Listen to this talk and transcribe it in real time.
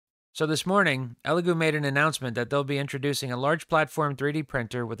So this morning, Elegoo made an announcement that they'll be introducing a large platform 3D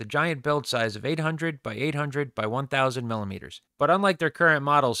printer with a giant build size of 800 by 800 by 1000 millimeters. But unlike their current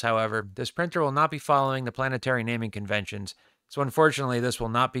models, however, this printer will not be following the planetary naming conventions, so unfortunately this will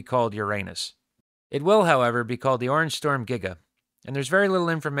not be called Uranus. It will, however, be called the OrangeStorm Giga, and there's very little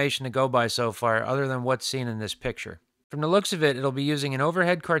information to go by so far other than what's seen in this picture. From the looks of it, it'll be using an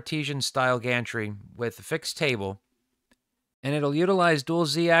overhead Cartesian-style gantry with a fixed table, and it'll utilize dual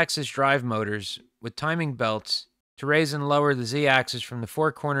Z-axis drive motors with timing belts to raise and lower the Z-axis from the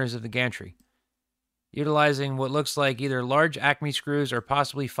four corners of the gantry, utilizing what looks like either large Acme screws or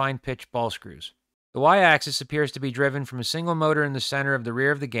possibly fine-pitch ball screws. The Y-axis appears to be driven from a single motor in the center of the rear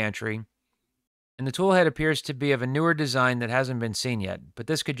of the gantry, and the toolhead appears to be of a newer design that hasn't been seen yet, but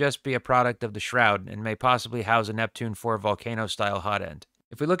this could just be a product of the shroud and may possibly house a Neptune 4 volcano-style hot end.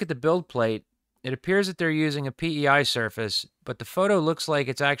 If we look at the build plate, it appears that they're using a PEI surface, but the photo looks like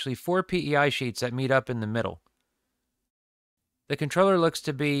it's actually 4 PEI sheets that meet up in the middle. The controller looks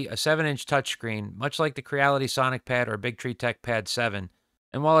to be a 7-inch touchscreen, much like the Creality Sonic Pad or Big Tree Tech Pad 7,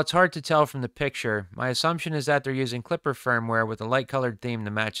 and while it's hard to tell from the picture, my assumption is that they're using Clipper firmware with a light-colored theme to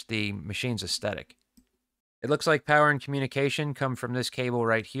match the machine's aesthetic. It looks like power and communication come from this cable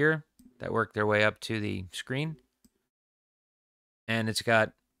right here that work their way up to the screen, and it's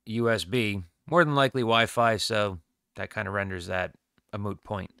got USB. More than likely Wi-Fi, so that kind of renders that a moot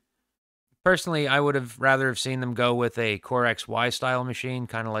point. Personally, I would have rather have seen them go with a Core XY style machine,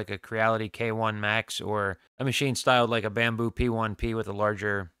 kind of like a Creality K1 Max, or a machine styled like a Bamboo P1P with a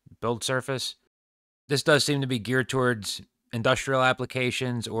larger build surface. This does seem to be geared towards industrial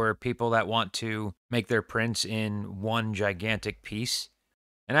applications or people that want to make their prints in one gigantic piece.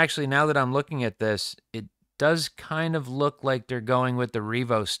 And actually, now that I'm looking at this, it does kind of look like they're going with the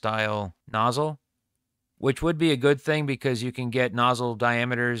Revo style nozzle, which would be a good thing because you can get nozzle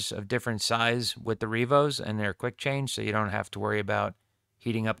diameters of different size with the Revos and they're quick change, so you don't have to worry about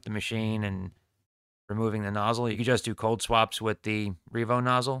heating up the machine and removing the nozzle. You can just do cold swaps with the Revo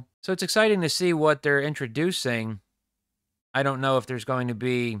nozzle. So it's exciting to see what they're introducing. I don't know if there's going to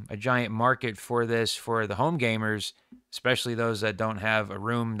be a giant market for this for the home gamers, especially those that don't have a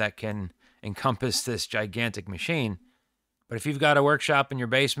room that can encompass this gigantic machine. But if you've got a workshop in your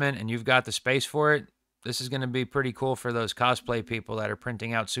basement and you've got the space for it, this is going to be pretty cool for those cosplay people that are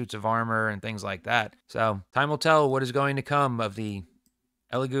printing out suits of armor and things like that. So time will tell what is going to come of the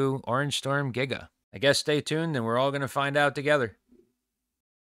Elegoo OrangeStorm Giga. I guess stay tuned and we're all going to find out together.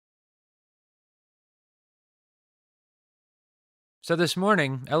 So this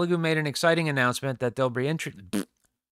morning, Elegoo made an exciting announcement that they'll be